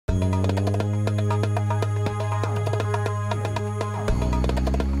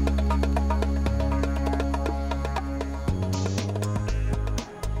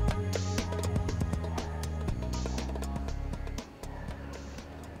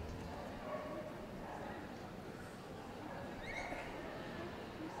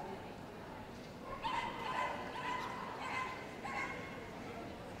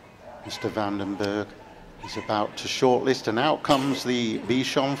Mr. Vandenberg is about to shortlist, and out comes the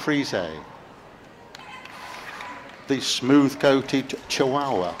Bichon Frise, the smooth-coated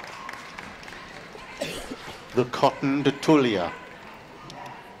Chihuahua, the Cotton de Tulia,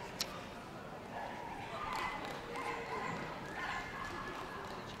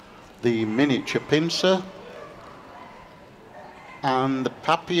 the miniature pincer, and the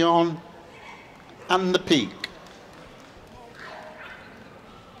Papillon, and the Peak.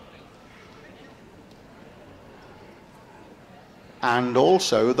 And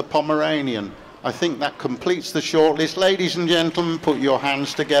also the Pomeranian. I think that completes the shortlist. Ladies and gentlemen, put your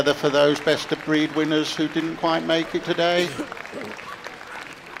hands together for those best of breed winners who didn't quite make it today.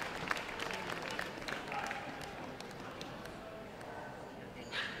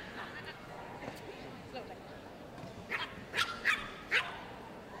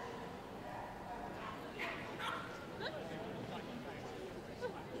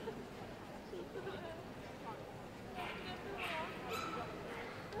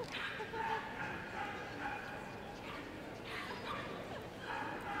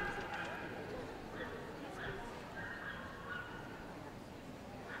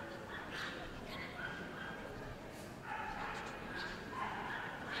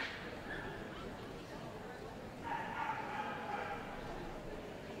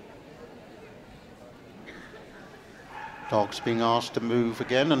 Dogs being asked to move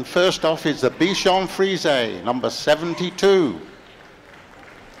again, and first off is the Bichon Frise, number 72.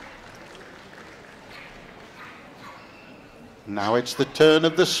 Now it's the turn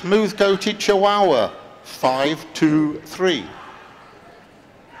of the smooth-coated Chihuahua, 523.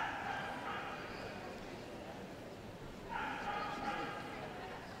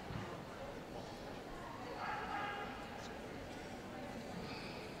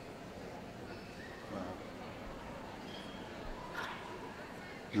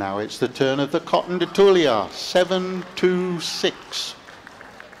 Now it's the turn of the Cotton de Tulia, 726.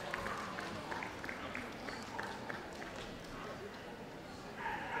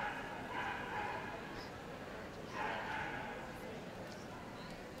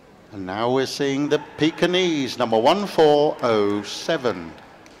 And now we're seeing the Pekingese, number 1407.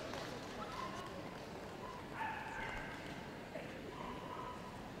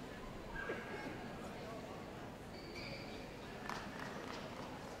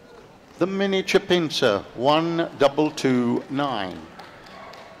 The miniature pincer, 1229.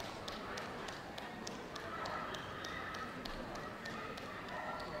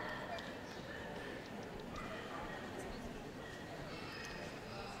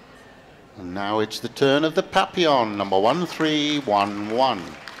 And now it's the turn of the Papillon, number 1311.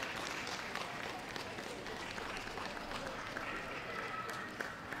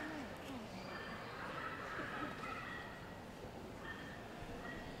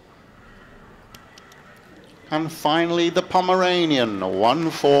 And finally, the Pomeranian,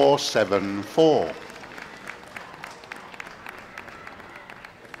 1474.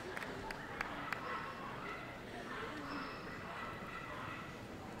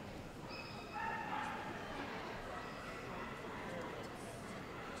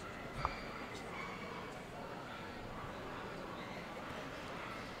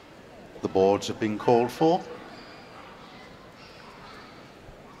 The boards have been called for.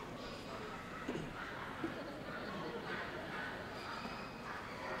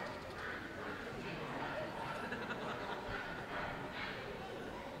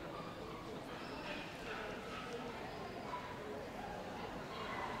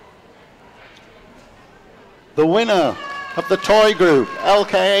 The winner of the toy group,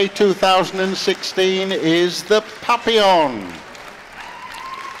 LKA 2016, is the Papillon.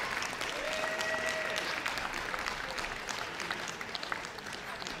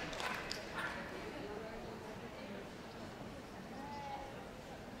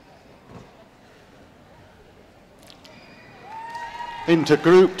 Into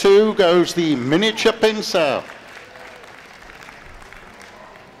Group 2 goes the miniature pincer.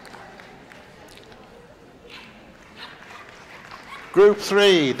 Group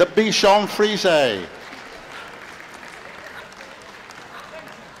 3, the Bichon Frise.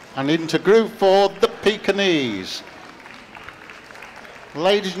 And into Group 4, the Pekingese.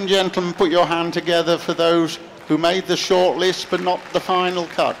 Ladies and gentlemen, put your hand together for those who made the short list but not the final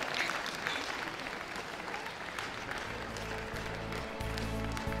cut.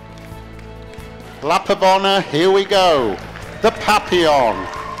 Lap of honour, here we go. The Papillon,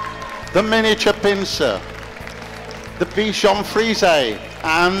 the miniature pincer, the Bichon Frise,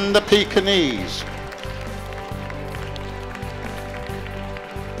 and the Pekingese.